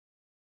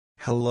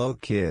Hello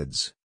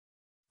kids.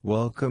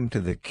 Welcome to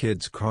the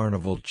Kids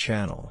Carnival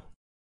channel.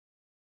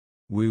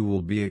 We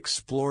will be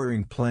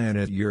exploring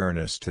planet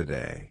Uranus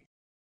today.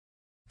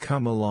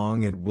 Come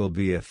along, it will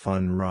be a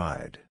fun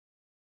ride.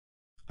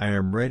 I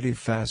am ready,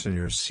 fasten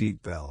your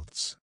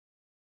seatbelts.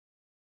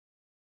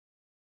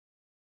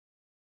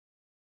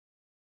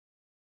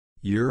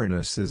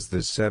 Uranus is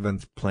the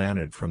seventh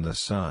planet from the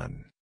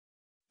Sun,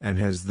 and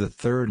has the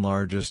third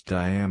largest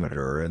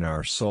diameter in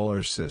our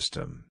solar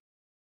system.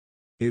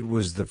 It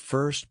was the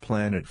first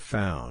planet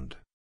found.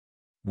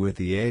 With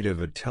the aid of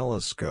a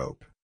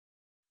telescope,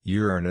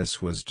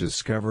 Uranus was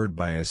discovered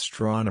by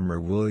astronomer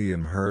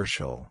William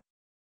Herschel,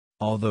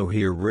 although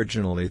he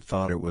originally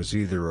thought it was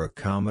either a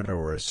comet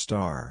or a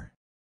star.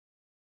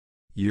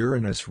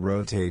 Uranus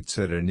rotates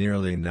at a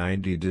nearly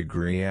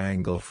 90-degree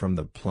angle from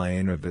the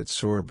plane of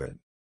its orbit.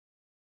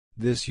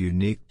 This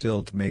unique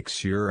tilt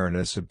makes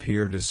Uranus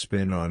appear to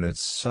spin on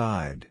its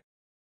side.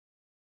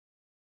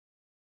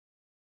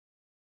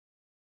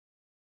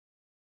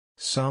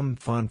 Some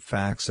fun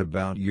facts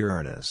about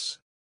Uranus.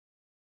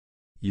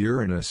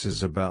 Uranus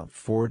is about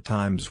 4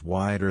 times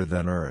wider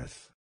than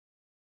Earth.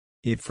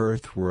 If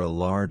Earth were a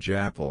large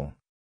apple,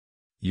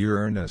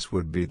 Uranus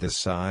would be the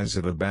size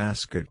of a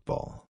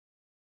basketball.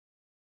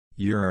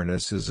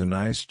 Uranus is an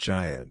ice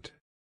giant.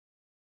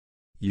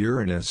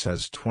 Uranus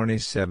has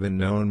 27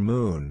 known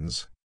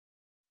moons,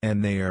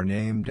 and they are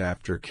named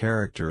after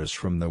characters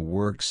from the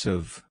works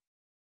of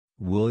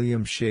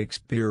William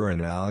Shakespeare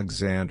and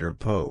Alexander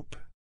Pope.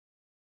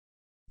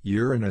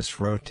 Uranus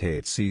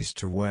rotates east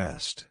to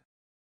west.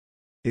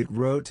 It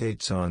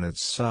rotates on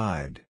its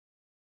side.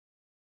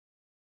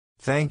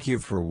 Thank you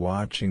for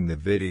watching the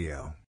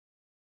video.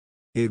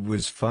 It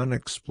was fun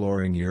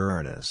exploring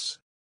Uranus.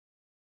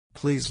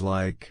 Please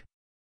like,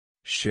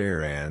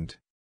 share and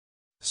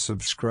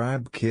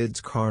subscribe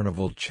Kids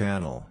Carnival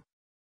channel.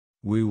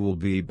 We will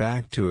be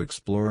back to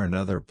explore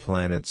another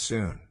planet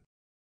soon.